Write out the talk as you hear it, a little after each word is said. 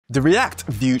The React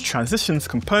View Transitions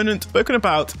component spoken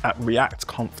about at React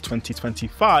Conf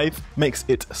 2025 makes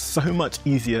it so much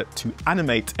easier to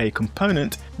animate a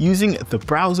component using the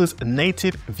browser's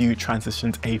native View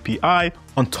Transitions API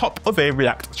on top of a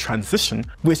React transition,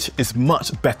 which is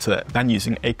much better than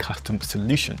using a custom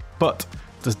solution. But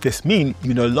does this mean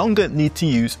you no longer need to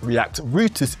use React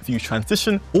Router's View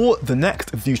Transition or the next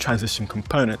View Transition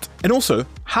component? And also,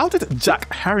 how did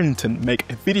Jack Harrington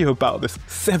make a video about this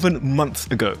 7 months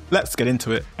ago? Let's get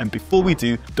into it. And before we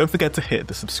do, don't forget to hit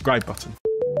the subscribe button.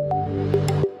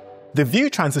 The View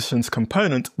Transitions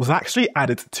component was actually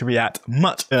added to React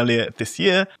much earlier this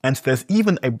year, and there's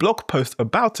even a blog post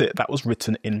about it that was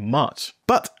written in March.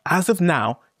 But as of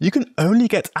now, you can only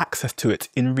get access to it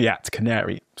in React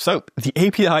Canary. So the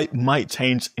API might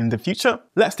change in the future.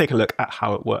 Let's take a look at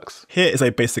how it works. Here is a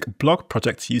basic blog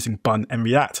project using Bun and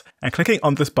React, and clicking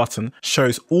on this button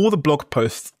shows all the blog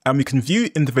posts, and we can view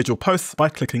individual posts by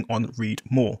clicking on Read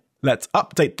More. Let's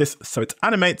update this so it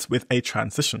animates with a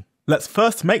transition. Let's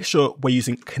first make sure we're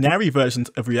using Canary versions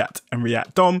of React and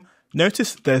React DOM.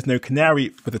 Notice there's no Canary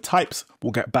for the types,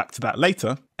 we'll get back to that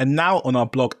later. And now on our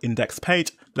blog index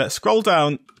page, let's scroll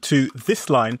down to this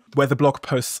line where the blog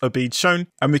posts are being shown,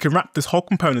 and we can wrap this whole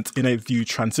component in a View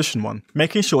Transition one,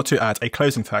 making sure to add a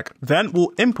closing tag. Then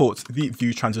we'll import the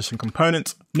View Transition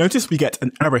component. Notice we get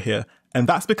an error here, and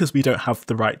that's because we don't have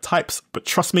the right types, but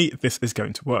trust me, this is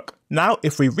going to work. Now,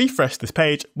 if we refresh this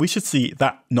page, we should see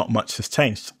that not much has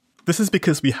changed. This is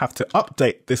because we have to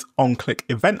update this onClick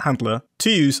event handler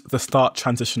to use the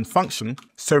startTransition function,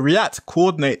 so React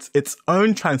coordinates its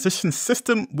own transition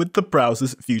system with the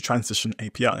browser's View Transition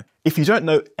API. If you don't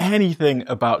know anything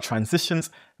about transitions,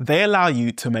 they allow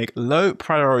you to make low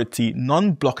priority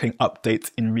non-blocking updates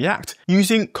in React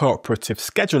using cooperative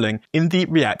scheduling in the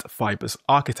React Fibers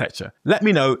architecture. Let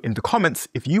me know in the comments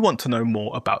if you want to know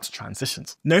more about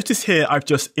transitions. Notice here I've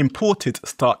just imported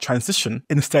startTransition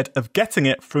instead of getting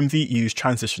it from the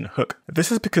useTransition hook.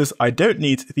 This is because I don't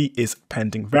need the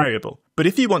isPending variable, but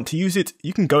if you want to use it,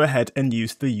 you can go ahead and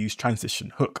use the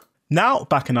useTransition hook. Now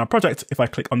back in our project, if I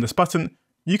click on this button,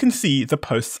 you can see the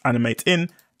posts animate in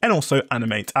and also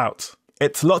animate out.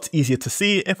 It's a lot easier to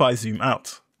see if I zoom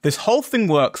out. This whole thing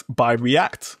works by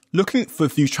React looking for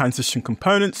View Transition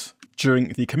components during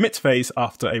the commit phase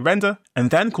after a render, and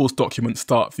then calls document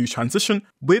start View Transition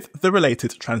with the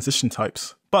related transition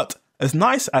types. But as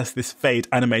nice as this fade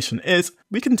animation is,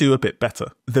 we can do a bit better.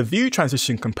 The View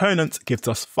Transition component gives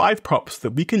us 5 props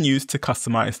that we can use to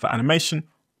customize the animation,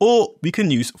 or we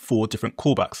can use 4 different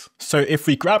callbacks. So if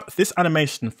we grab this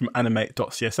animation from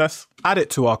animate.css, add it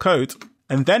to our code,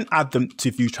 and then add them to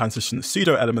View Transition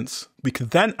pseudo elements, we can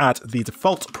then add the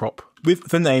default prop with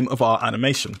the name of our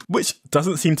animation, which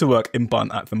doesn't seem to work in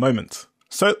Bun at the moment.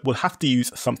 So we'll have to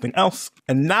use something else.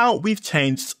 And now we've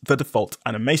changed the default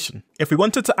animation. If we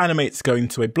wanted to animate going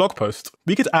to a blog post,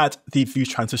 we could add the View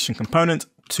Transition component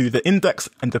to the index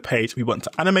and the page we want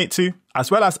to animate to,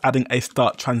 as well as adding a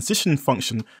startTransition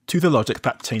function to the logic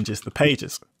that changes the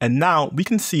pages. And now we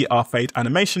can see our fade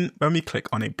animation when we click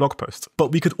on a blog post.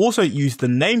 But we could also use the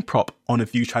name prop on a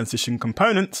View Transition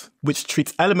component, which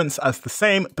treats elements as the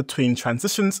same between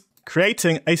transitions,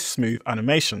 creating a smooth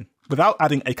animation. Without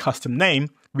adding a custom name,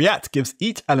 React gives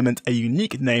each element a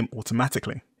unique name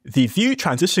automatically. The View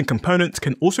Transition component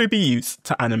can also be used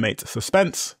to animate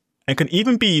suspense, and can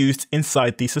even be used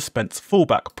inside the suspense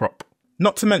fallback prop.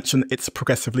 Not to mention it's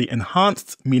progressively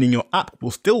enhanced, meaning your app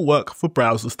will still work for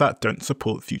browsers that don't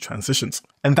support View Transitions.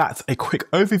 And that's a quick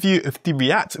overview of the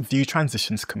React View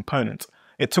Transitions component.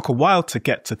 It took a while to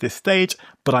get to this stage,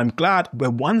 but I'm glad we're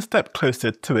one step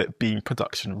closer to it being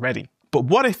production ready. But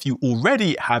what if you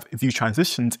already have View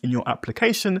Transitions in your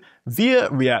application via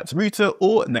React Router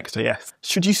or Next.js?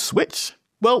 Should you switch?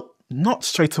 Well, not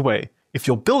straight away. If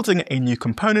you're building a new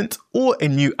component or a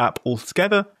new app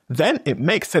altogether, then it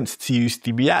makes sense to use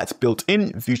the React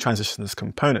built-in View Transitions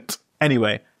component.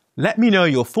 Anyway, let me know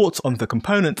your thoughts on the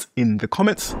component in the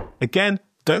comments. Again,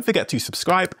 don't forget to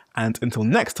subscribe, and until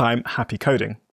next time, happy coding.